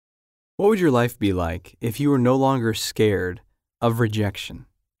What would your life be like if you were no longer scared of rejection,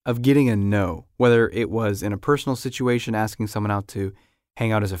 of getting a no, whether it was in a personal situation, asking someone out to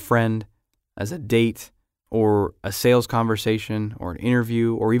hang out as a friend, as a date, or a sales conversation, or an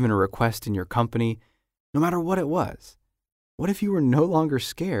interview, or even a request in your company, no matter what it was? What if you were no longer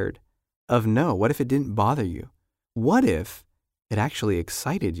scared of no? What if it didn't bother you? What if it actually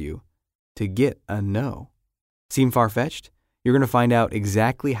excited you to get a no? Seem far-fetched? You're going to find out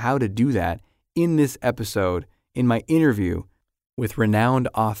exactly how to do that in this episode in my interview with renowned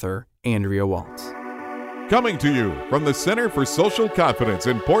author Andrea Waltz. Coming to you from the Center for Social Confidence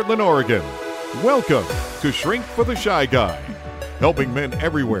in Portland, Oregon. Welcome to Shrink for the Shy Guy, helping men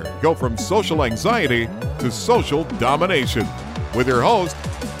everywhere go from social anxiety to social domination. With your host,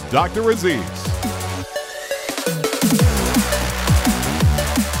 Dr. Aziz.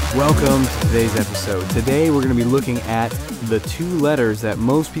 Welcome to today's episode. Today we're going to be looking at the two letters that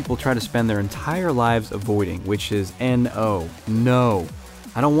most people try to spend their entire lives avoiding, which is N-O. No.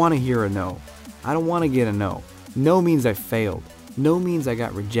 I don't want to hear a no. I don't want to get a no. No means I failed. No means I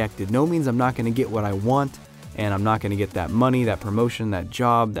got rejected. No means I'm not going to get what I want, and I'm not going to get that money, that promotion, that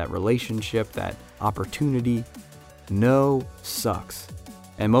job, that relationship, that opportunity. No sucks.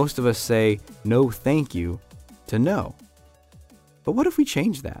 And most of us say no thank you to no. But what if we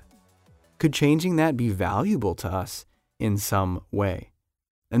change that? Could changing that be valuable to us in some way?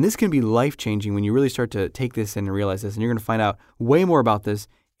 And this can be life-changing when you really start to take this in and realize this. And you're going to find out way more about this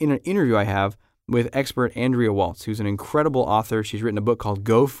in an interview I have with expert Andrea Waltz, who's an incredible author. She's written a book called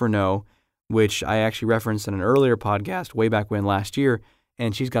Go for No, which I actually referenced in an earlier podcast way back when last year.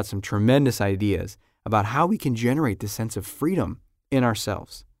 And she's got some tremendous ideas about how we can generate this sense of freedom in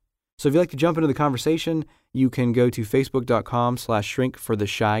ourselves. So if you'd like to jump into the conversation, you can go to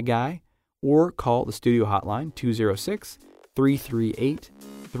facebook.com/shrinkfortheshyguy or call the studio hotline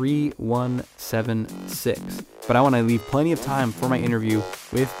 206-338-3176. But I want to leave plenty of time for my interview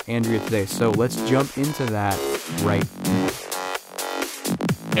with Andrea today. So let's jump into that right now.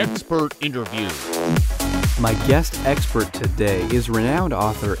 Expert interview. My guest expert today is renowned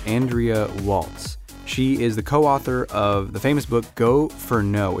author Andrea Waltz. She is the co-author of the famous book Go for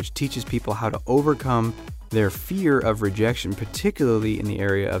No, which teaches people how to overcome their fear of rejection, particularly in the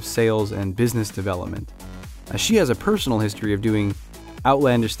area of sales and business development. She has a personal history of doing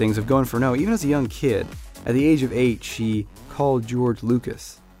outlandish things, of going for no. Even as a young kid, at the age of 8, she called George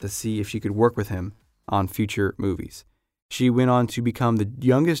Lucas to see if she could work with him on future movies. She went on to become the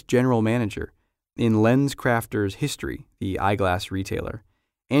youngest general manager in LensCrafters history, the eyeglass retailer.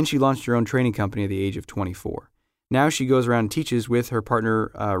 And she launched her own training company at the age of 24. Now she goes around and teaches with her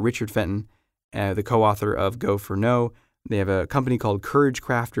partner, Richard Fenton, the co-author of Go for No. They have a company called Courage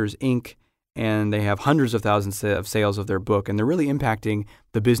Crafters, Inc., and they have hundreds of thousands of sales of their book. And they're really impacting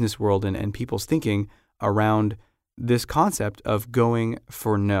the business world and people's thinking around this concept of going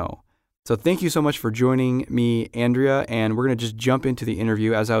for no. So thank you so much for joining me, Andrea. And we're going to just jump into the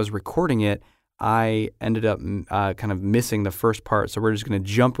interview. As I was recording it, I ended up kind of missing the first part, so we're just going to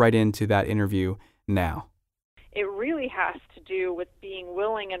jump right into that interview now. It really has to do with being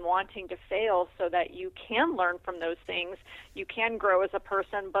willing and wanting to fail so that you can learn from those things, you can grow as a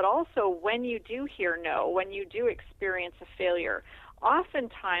person, but also when you do hear no, when you do experience a failure,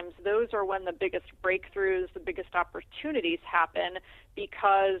 oftentimes those are when the biggest breakthroughs, the biggest opportunities happen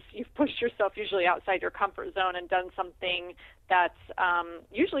because you've pushed yourself usually outside your comfort zone and done something that's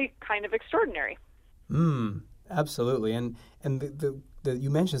usually kind of extraordinary. Absolutely. And you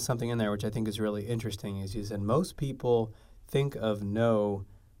mentioned something in there which I think is really interesting, is you said most people think of no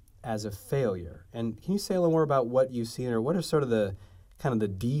as a failure. And can you say a little more about what you've seen, or what are sort of the kind of the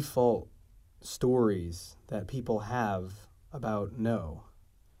default stories that people have about no?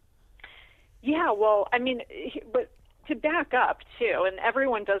 Yeah, well, I mean, but to back up too, and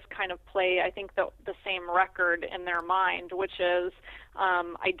everyone does kind of play, I think, the same record in their mind, which is,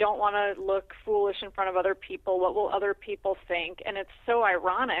 I don't want to look foolish in front of other people. What will other people think? And it's so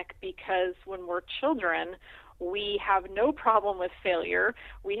ironic because when we're children, we have no problem with failure.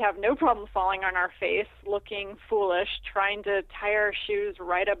 We have no problem falling on our face, looking foolish, trying to tie our shoes,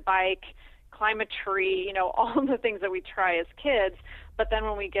 ride a bike, climb a tree, all the things that we try as kids. But then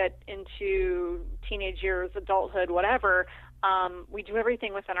when we get into teenage years, adulthood, whatever, we do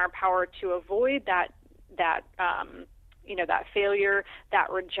everything within our power to avoid that failure,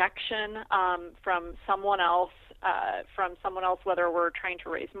 that rejection from someone else, whether we're trying to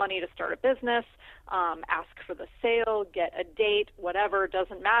raise money to start a business, ask for the sale, get a date, whatever,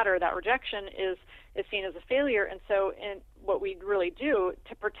 doesn't matter. That rejection is seen as a failure. And so what we really do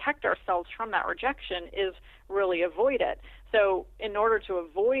to protect ourselves from that rejection is really avoid it. So in order to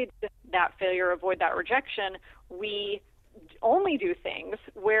avoid that failure, avoid that rejection, we only do things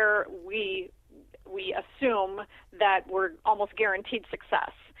where we assume that we're almost guaranteed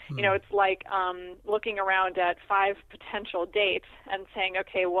success. You know, it's like looking around at 5 potential dates and saying,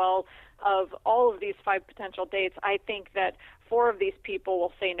 okay, well, of all of these 5 potential dates, I think that 4 of these people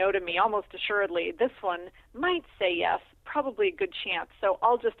will say no to me almost assuredly. This one might say yes, probably a good chance. So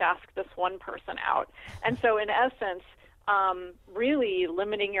I'll just ask this one person out. And so in essence, really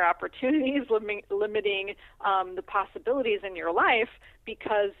limiting your opportunities, limiting the possibilities in your life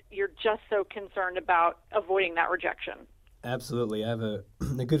because you're just so concerned about avoiding that rejection. Absolutely. I have a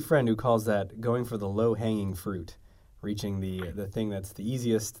good friend who calls that going for the low-hanging fruit, reaching the thing that's the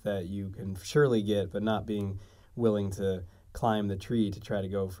easiest that you can surely get, but not being willing to climb the tree to try to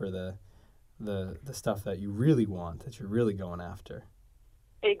go for the stuff that you really want, that you're really going after.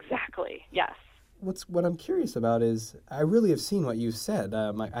 Exactly. Yes. What I'm curious about is I really have seen what you said.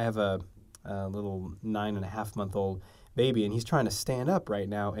 I have a little 9.5-month-old baby, and he's trying to stand up right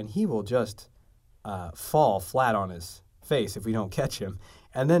now, and he will just fall flat on his face if we don't catch him.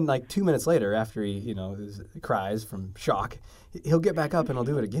 And then like 2 minutes later, after he cries from shock, he'll get back up and he'll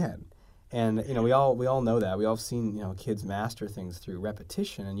do it again. And we all know that. We all have seen kids master things through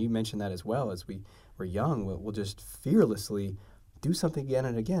repetition. And you mentioned that as well. As we were young, we'll just fearlessly do something again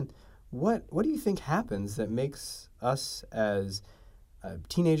and again. What do you think happens that makes us as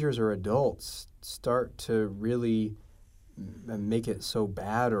teenagers or adults start to really make it so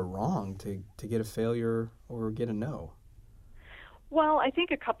bad or wrong to get a failure or get a no? Well, I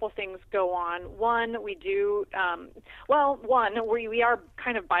think a couple things go on. One, we are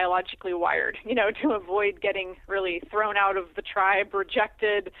kind of biologically wired, to avoid getting really thrown out of the tribe,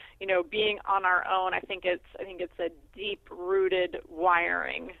 rejected, being on our own. I think it's a deep-rooted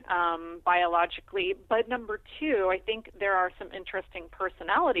wiring biologically. But number two, I think there are some interesting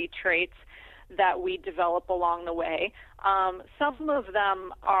personality traits that we develop along the way. Some of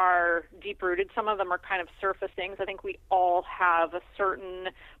them are deep-rooted. Some of them are kind of surface things. I think we all have a certain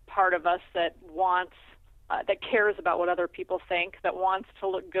part of us that wants, that cares about what other people think, that wants to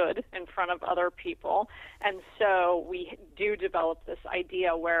look good in front of other people. And so we do develop this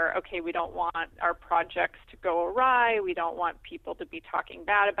idea where, okay, we don't want our projects to go awry. We don't want people to be talking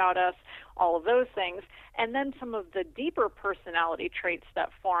bad about us, all of those things. And then some of the deeper personality traits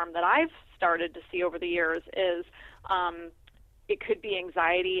that form that I've started to see over the years is it could be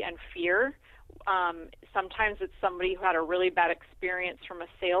anxiety and fear. Sometimes it's somebody who had a really bad experience from a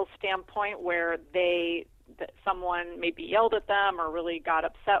sales standpoint where that someone maybe yelled at them or really got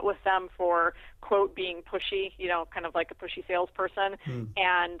upset with them for, quote, being pushy, kind of like a pushy salesperson.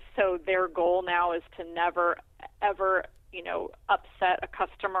 And so their goal now is to never, ever, upset a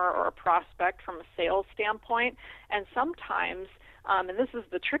customer or a prospect from a sales standpoint. And sometimes, and this is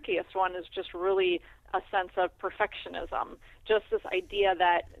the trickiest one, is just really a sense of perfectionism, just this idea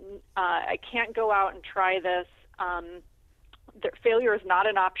that I can't go out and try this. Failure is not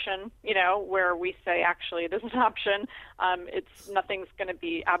an option, where we say, actually, it is an option. Nothing's going to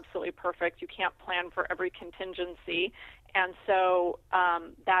be absolutely perfect. You can't plan for every contingency. And so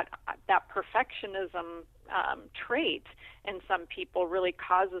that perfectionism trait in some people really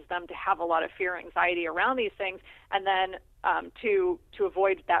causes them to have a lot of fear and anxiety around these things, and then to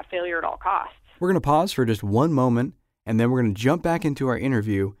avoid that failure at all costs. We're going to pause for just one moment, and then we're going to jump back into our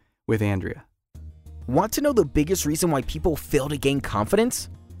interview with Andrea. Want to know the biggest reason why people fail to gain confidence?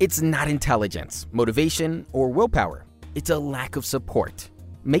 It's not intelligence, motivation, or willpower. It's a lack of support.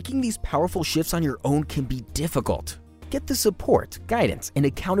 Making these powerful shifts on your own can be difficult. Get the support, guidance, and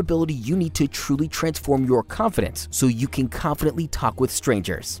accountability you need to truly transform your confidence so you can confidently talk with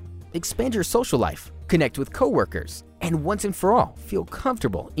strangers. Expand your social life, connect with coworkers, and once and for all, feel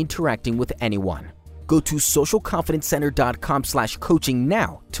comfortable interacting with anyone. Go to socialconfidencecenter.com/coaching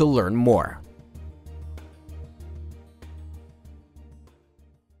now to learn more.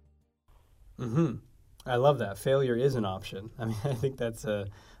 I love that. Failure is an option. I mean, I think that's a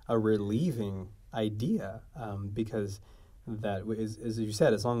relieving idea because that is, as you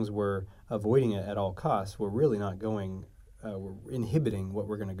said, as long as we're avoiding it at all costs, we're really not going, we're inhibiting what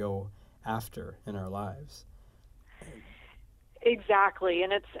we're going to go after in our lives. Exactly,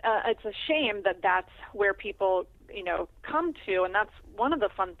 and it's a shame that that's where people come to, and that's one of the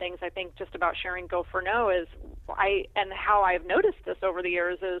fun things I think just about sharing Go for No is how I've noticed this over the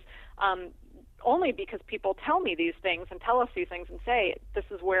years is only because people tell me these things and tell us these things and say, this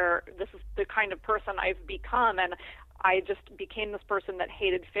is the kind of person I've become, and I just became this person that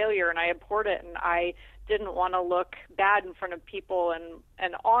hated failure, and I abhorred it, and I didn't want to look bad in front of people,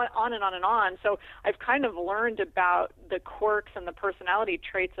 and on and on and on. So I've kind of learned about the quirks and the personality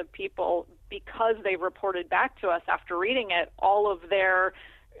traits of people because they reported back to us after reading it all of their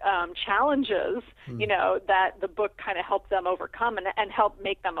challenges, that the book kind of helped them overcome and help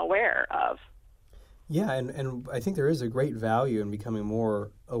make them aware of. Yeah, and I think there is a great value in becoming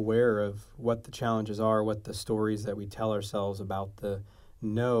more aware of what the challenges are, what the stories that we tell ourselves about the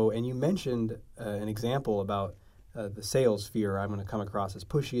no. And you mentioned an example about the sales fear. I'm going to come across as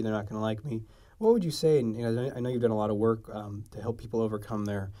pushy. They're not going to like me. What would you say? And I know you've done a lot of work to help people overcome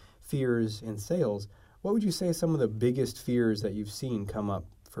their fears in sales. What would you say some of the biggest fears that you've seen come up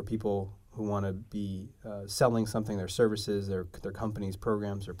for people who want to be selling something, their services, their companies,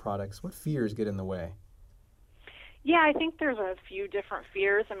 programs, or products? What fears get in the way? Yeah, I think there's a few different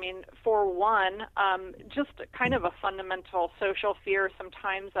fears. I mean, for one, just kind of a fundamental social fear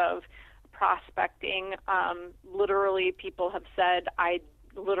sometimes of prospecting. Literally, people have said, I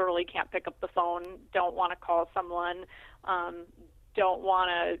literally can't pick up the phone, don't want to call someone, don't want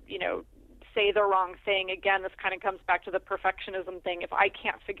to, say the wrong thing. Again, this kind of comes back to the perfectionism thing. If I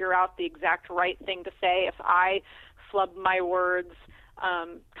can't figure out the exact right thing to say, if I flub my words,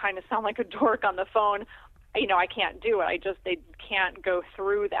 kind of sound like a dork on the phone, I can't do it. They can't go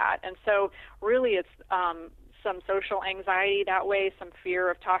through that. And so really it's some social anxiety that way, some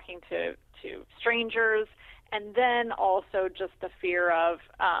fear of talking to strangers, and then also just the fear of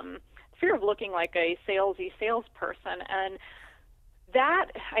looking like a salesy salesperson. And that,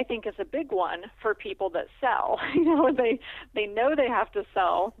 I think, is a big one for people that sell. They know they have to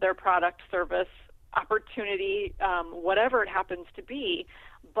sell their product, service, opportunity, whatever it happens to be,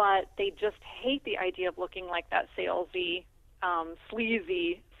 but they just hate the idea of looking like that salesy,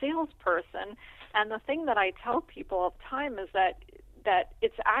 sleazy salesperson. And the thing that I tell people all the time is that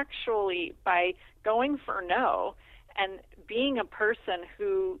it's actually by going for no and being a person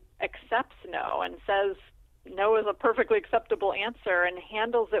who accepts no and says, no is a perfectly acceptable answer and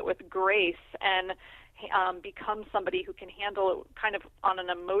handles it with grace and becomes somebody who can handle it kind of on an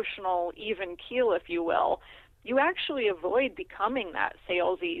emotional even keel, if you will, you actually avoid becoming that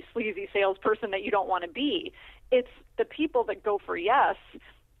salesy, sleazy salesperson that you don't want to be. It's the people that go for yes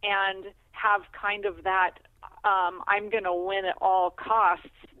and have kind of that I'm going to win at all costs.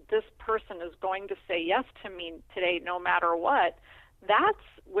 This person is going to say yes to me today no matter what. That's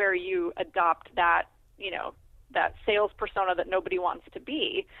where you adopt that that sales persona that nobody wants to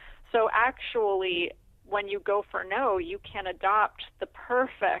be. So actually, when you go for no, you can adopt the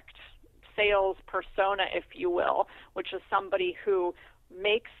perfect sales persona, if you will, which is somebody who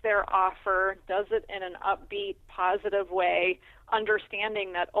makes their offer, does it in an upbeat, positive way,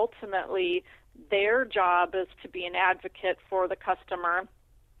 understanding that ultimately their job is to be an advocate for the customer,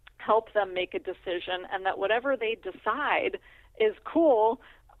 help them make a decision, and that whatever they decide is cool,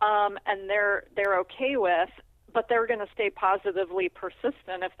 and they're okay with, but they're going to stay positively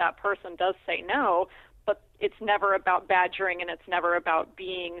persistent if that person does say no. But it's never about badgering, and it's never about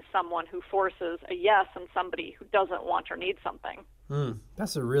being someone who forces a yes on somebody who doesn't want or need something.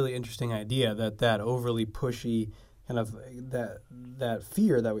 That's a really interesting idea, that overly pushy kind of that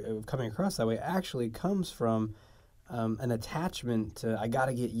fear that coming across that way actually comes from an attachment to I got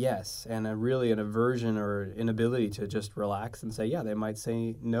to get yes, and really an aversion or inability to just relax and say, yeah, they might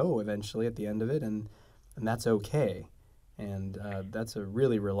say no eventually at the end of it, and that's okay. And that's a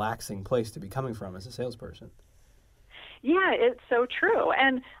really relaxing place to be coming from as a salesperson. Yeah, it's so true.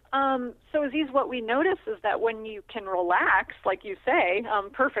 And so Aziz, what we notice is that when you can relax, like you say,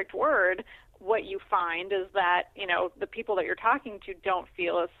 perfect word, what you find is that, the people that you're talking to don't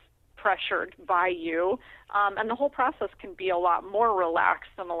feel as pressured by you, and the whole process can be a lot more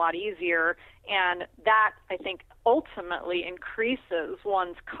relaxed and a lot easier, and that, I think, ultimately increases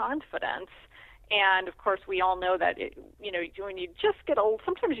one's confidence. And of course, we all know that when you just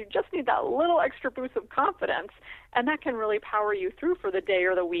sometimes you just need that little extra boost of confidence, and that can really power you through for the day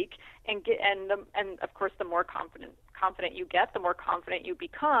or the week. And of course, the more confident you get, the more confident you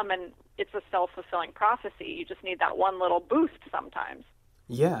become, and it's a self-fulfilling prophecy. You just need that one little boost sometimes.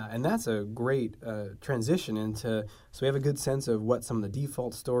 Yeah, and that's a great transition into, so we have a good sense of what some of the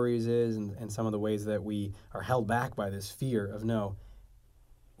default stories is and some of the ways that we are held back by this fear of no.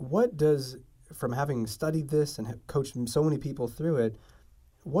 What does, from having studied this and coached so many people through it,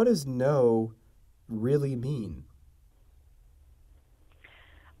 what does no really mean?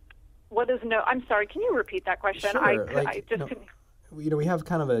 What does no? I'm sorry, can you repeat that question? Sure. I just couldn't. we have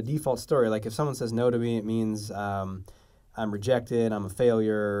kind of a default story. Like if someone says no to me, it means I'm rejected, I'm a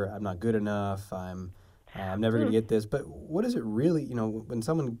failure, I'm not good enough, I'm never going to get this. But what is it really, when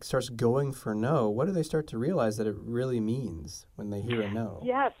someone starts going for no, what do they start to realize that it really means when they hear a no?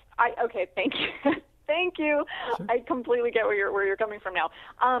 Yes. Okay, thank you. Thank you. Sure. I completely get where you're coming from now.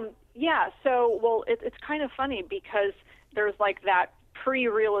 It's kind of funny because there's like that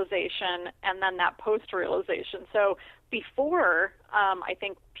pre-realization and then that post-realization. So before, I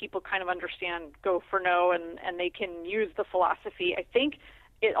think people kind of understand go for no and they can use the philosophy. I think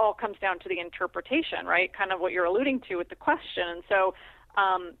it all comes down to the interpretation, right? Kind of what you're alluding to with the question. And so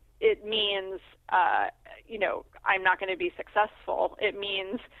it means, I'm not going to be successful. It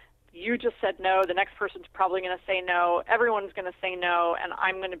means you just said no, the next person's probably going to say no, everyone's going to say no, and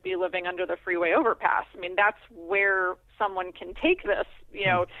I'm going to be living under the freeway overpass. I mean, that's where someone can take this.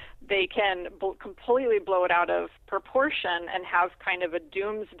 They can completely blow it out of proportion and have kind of a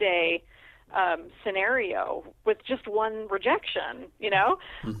doomsday scenario with just one rejection,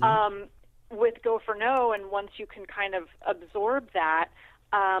 with go for no. And once you can kind of absorb that,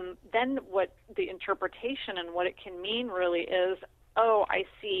 then what the interpretation and what it can mean really is, oh, I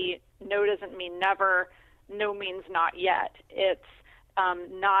see, no doesn't mean never, no means not yet. It's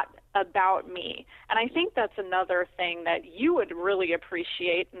not about me. And I think that's another thing that you would really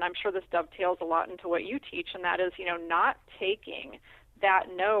appreciate, and I'm sure this dovetails a lot into what you teach, and that is, not taking that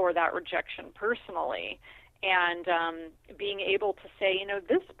no or that rejection personally, and being able to say,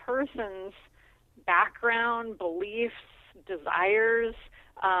 this person's background, beliefs, desires,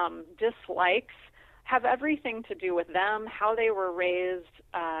 dislikes have everything to do with them, how they were raised,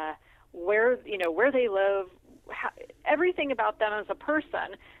 where they live, everything about them as a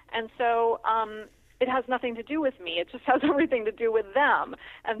person. And so it has nothing to do with me. It just has everything to do with them.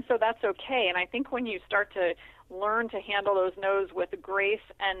 And so that's okay. And I think when you start to learn to handle those no's with grace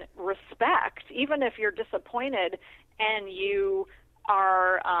and respect, even if you're disappointed and you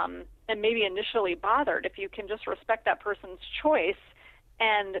are and maybe initially bothered, if you can just respect that person's choice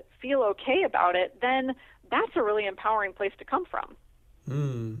and feel okay about it, then that's a really empowering place to come from.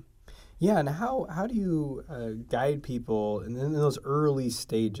 Yeah, and how do you guide people in those early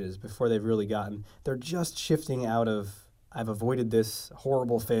stages before they've really they're just shifting out of, I've avoided this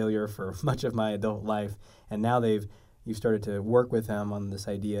horrible failure for much of my adult life, and now you've started to work with them on this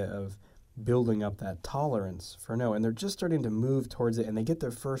idea of building up that tolerance for no, and they're just starting to move towards it, and they get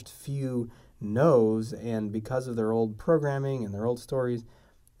their first few no's, and because of their old programming and their old stories,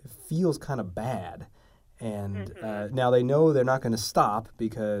 it feels kind of bad. And now they know they're not going to stop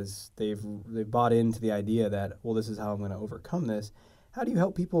because they've bought into the idea that, well, this is how I'm going to overcome this. How do you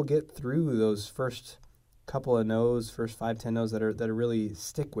help people get through those first couple of no's, first 5-10 no's that are really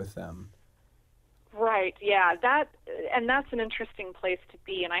stick with them? Right. Yeah. That's an interesting place to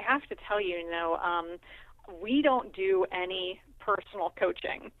be. And I have to tell you, we don't do any personal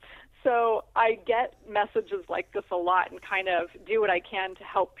coaching. So I get messages like this a lot and kind of do what I can to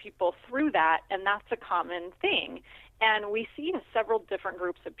help people through that, and that's a common thing. And we see several different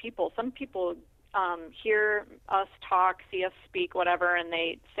groups of people. Some people hear us talk, see us speak, whatever, and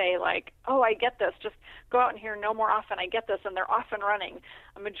they say like, oh, I get this, just go out and hear no more often, I get this, and they're off and running.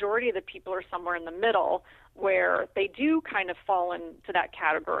 A majority of the people are somewhere in the middle where they do kind of fall into that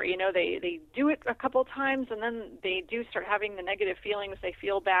category. They do it a couple times and then they do start having the negative feelings, they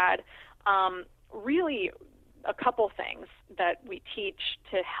feel bad. Really a couple things that we teach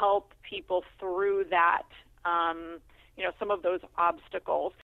to help people through that, some of those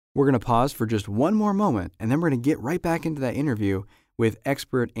obstacles. We're going to pause for just one more moment, and then we're going to get right back into that interview with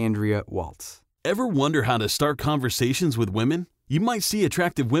expert Andrea Waltz. Ever wonder how to start conversations with women? You might see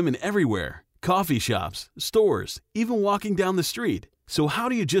attractive women everywhere. Coffee shops, stores, even walking down the street. So how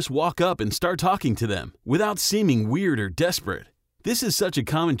do you just walk up and start talking to them without seeming weird or desperate? This is such a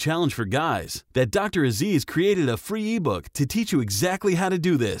common challenge for guys that Dr. Aziz created a free ebook to teach you exactly how to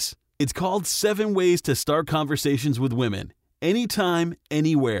do this. It's called 7 Ways to Start Conversations with Women. Anytime,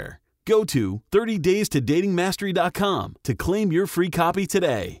 anywhere. Go to 30daystodatingmastery.com to claim your free copy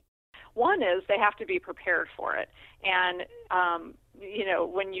today. One is they have to be prepared for it. And,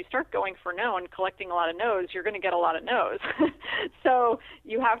 when you start going for no and collecting a lot of no's, you're going to get a lot of no's. So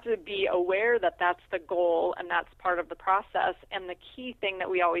you have to be aware that that's the goal and that's part of the process. And the key thing that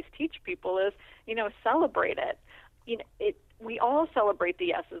we always teach people is, celebrate it. We all celebrate the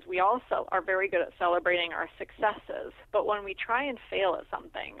yeses. We also are very good at celebrating our successes. But when we try and fail at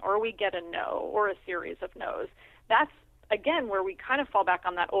something, or we get a no or a series of no's, that's, again, where we kind of fall back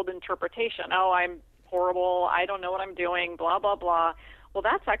on that old interpretation. Oh, I'm horrible. I don't know what I'm doing, blah, blah, blah. Well,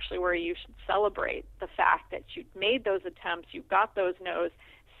 that's actually where you should celebrate the fact that you made those attempts, you got those no's,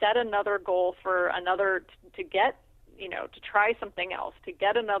 set another goal for another to get, to try something else, to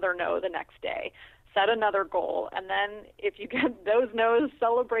get another no the next day, set another goal. And then if you get those no's,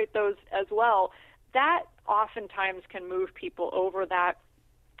 celebrate those as well. That oftentimes can move people over that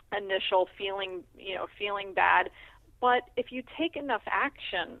initial feeling bad. But if you take enough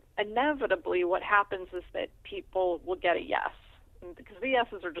action, inevitably what happens is that people will get a yes, because the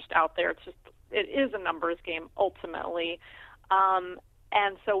yeses are just out there. It is a numbers game ultimately.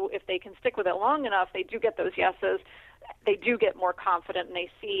 And so if they can stick with it long enough, they do get those yeses. They do get more confident, and they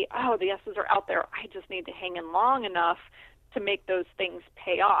see, oh, the yeses are out there. I just need to hang in long enough to make those things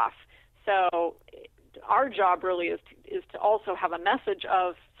pay off. So our job really is to also have a message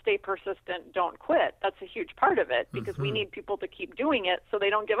of stay persistent, don't quit. That's a huge part of it, because we need people to keep doing it so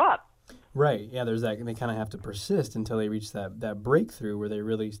they don't give up. Right. Yeah, there's that. They kind of have to persist until they reach that breakthrough where they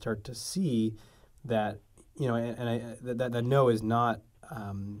really start to see that, that no is not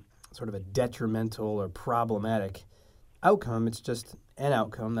sort of a detrimental or problematic outcome. It's just an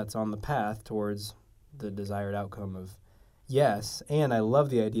outcome that's on the path towards the desired outcome of yes. And I love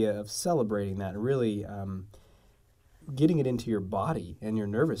the idea of celebrating that, really getting it into your body and your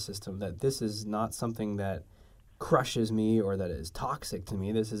nervous system, that this is not something that crushes me or that is toxic to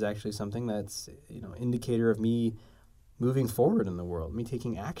me. This is actually something that's, indicator of me moving forward in the world, me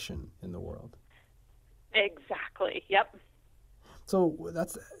taking action in the world. Exactly. Yep. So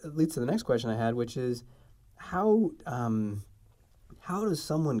that leads to the next question I had, which is how does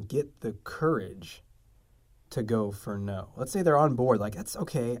someone get the courage to go for no? Let's say they're on board, like, that's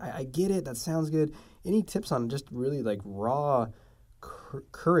okay, I get it, that sounds good. Any tips on just really like raw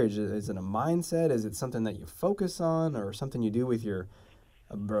courage? Is it a mindset? Is it something that you focus on, or something you do with your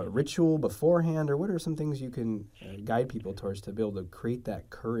ritual beforehand? Or what are some things you can guide people towards to be able to create that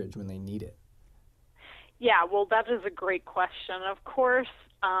courage when they need it? Yeah, well, that is a great question. Of course,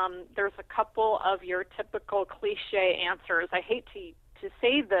 there's a couple of your typical cliche answers. I hate to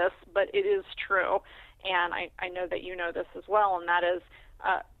say this, but it is true, and I know that you know this as well, and that is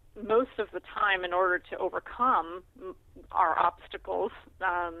most of the time, in order to overcome our obstacles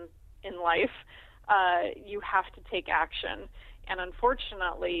in life, you have to take action. And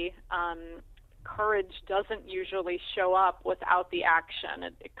unfortunately, courage doesn't usually show up without the action.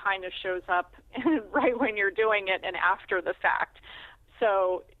 It kind of shows up right when you're doing it and after the fact.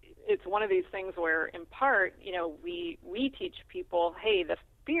 So it's one of these things where, in part, we teach people, hey, the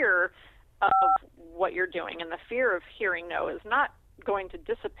fear of what you're doing and the fear of hearing no is not going to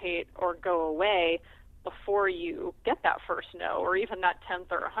dissipate or go away before you get that first no, or even that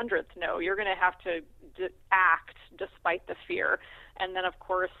 10th or 100th no. You're going to have to act despite the fear. And then, of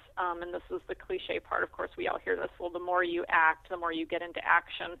course, and this is the cliche part, of course, we all hear this, well, the more you act, the more you get into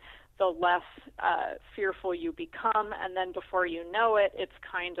action, the less fearful you become. And then before you know it, it's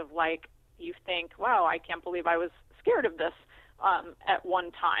kind of like you think, wow, I can't believe I was scared of this at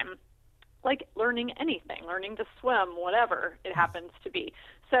one time. Like learning anything, learning to swim, whatever it happens to be.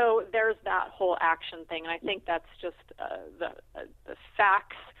 So there's that whole action thing, and I think that's just the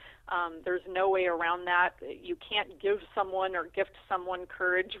facts. There's no way around that. You can't give someone or gift someone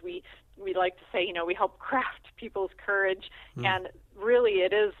courage. We like to say, we help craft people's courage, and really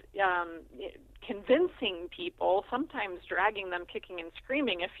it is convincing people, sometimes dragging them kicking and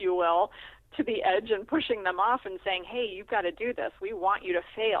screaming, if you will, to the edge and pushing them off and saying, hey, you've got to do this. We want you to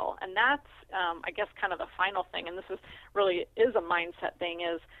fail. And that's, I guess, kind of the final thing. And this is a mindset thing,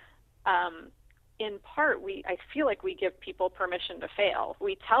 is in part, I feel like we give people permission to fail.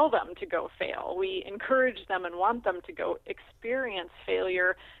 We tell them to go fail. We encourage them and want them to go experience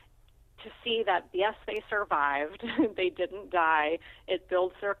failure, to see that, yes, they survived, they didn't die, it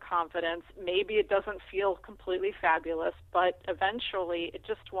builds their confidence. Maybe it doesn't feel completely fabulous, but eventually it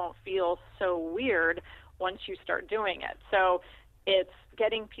just won't feel so weird once you start doing it. So it's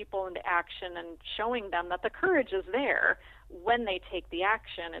getting people into action and showing them that the courage is there when they take the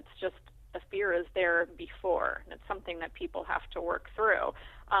action. It's just the fear is there before, and it's something that people have to work through.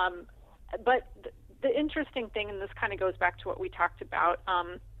 But the interesting thing, and this kind of goes back to what we talked about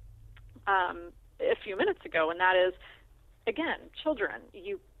a few minutes ago, and that is, again, children.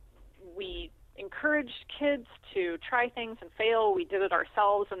 We encouraged kids to try things and fail. We did it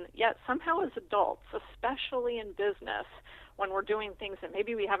ourselves, and yet somehow as adults, especially in business, when we're doing things that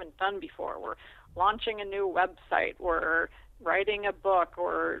maybe we haven't done before, we're launching a new website, we're writing a book,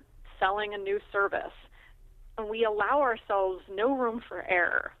 or selling a new service, and we allow ourselves no room for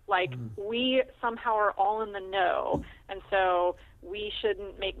error. Like we somehow are all in the know, and so we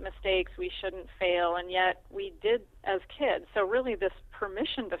shouldn't make mistakes, we shouldn't fail, and yet we did as kids. So really this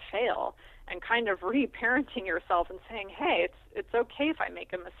permission to fail and kind of re-parenting yourself and saying, hey, it's okay if I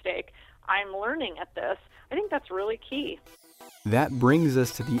make a mistake. I'm learning at this. I think that's really key. That brings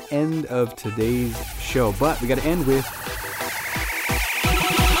us to the end of today's show, but we got to end with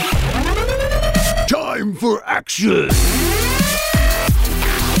time for action.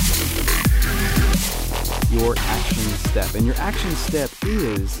 your action step. And your action step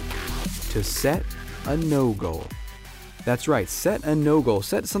is to set a no goal. That's right, set a no goal.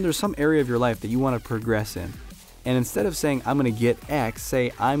 Set some area of your life that you want to progress in. And instead of saying, I'm going to get X,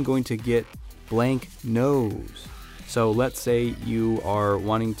 say, I'm going to get blank no's. So let's say you are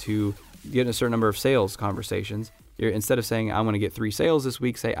wanting to get a certain number of sales conversations. Instead of saying, I'm going to get 3 sales this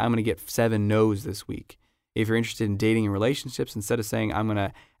week, say, I'm going to get 7 no's this week. If you're interested in dating and relationships, instead of saying, I'm going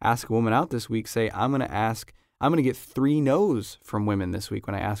to ask a woman out this week, say, I'm going to get 3 no's from women this week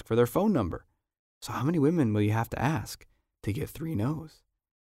when I ask for their phone number. So how many women will you have to ask to get 3 no's?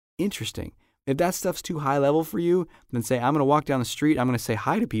 Interesting. If that stuff's too high level for you, then say, I'm going to walk down the street, I'm going to say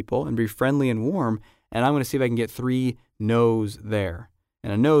hi to people and be friendly and warm, and I'm going to see if I can get 3 no's there.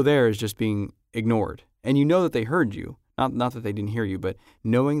 And a no there is just being ignored. And you know that they heard you. Not that they didn't hear you, but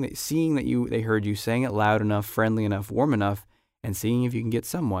seeing that they heard you, saying it loud enough, friendly enough, warm enough, and seeing if you can get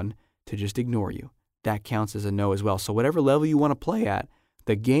someone to just ignore you. That counts as a no as well. So whatever level you want to play at,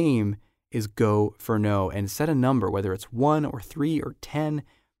 the game is go for no. And set a number, whether it's 1 or 3 or 10,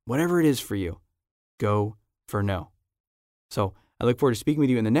 whatever it is for you, go for no. So I look forward to speaking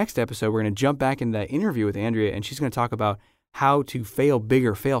with you in the next episode. We're going to jump back into that interview with Andrea, and she's going to talk about how to fail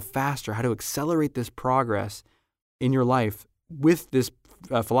bigger, fail faster, how to accelerate this progress in your life with this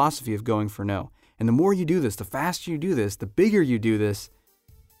philosophy of going for no. And the more you do this, the faster you do this, the bigger you do this,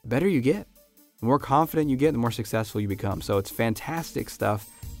 the better you get. The more confident you get, the more successful you become. So it's fantastic stuff.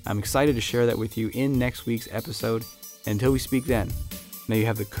 I'm excited to share that with you in next week's episode. Until we speak then, may you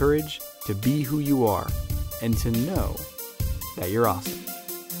have the courage to be who you are and to know that you're awesome.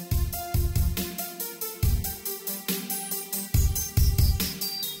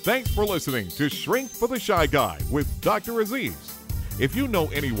 Thanks for listening to Shrink for the Shy Guy with Dr. Aziz. If you know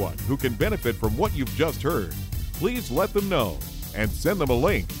anyone who can benefit from what you've just heard, please let them know and send them a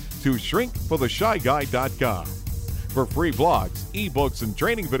link to shrinkfortheshyguy.com. For free blogs, ebooks, and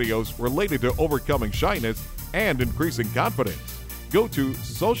training videos related to overcoming shyness and increasing confidence, go to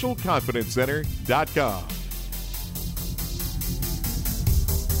socialconfidencecenter.com.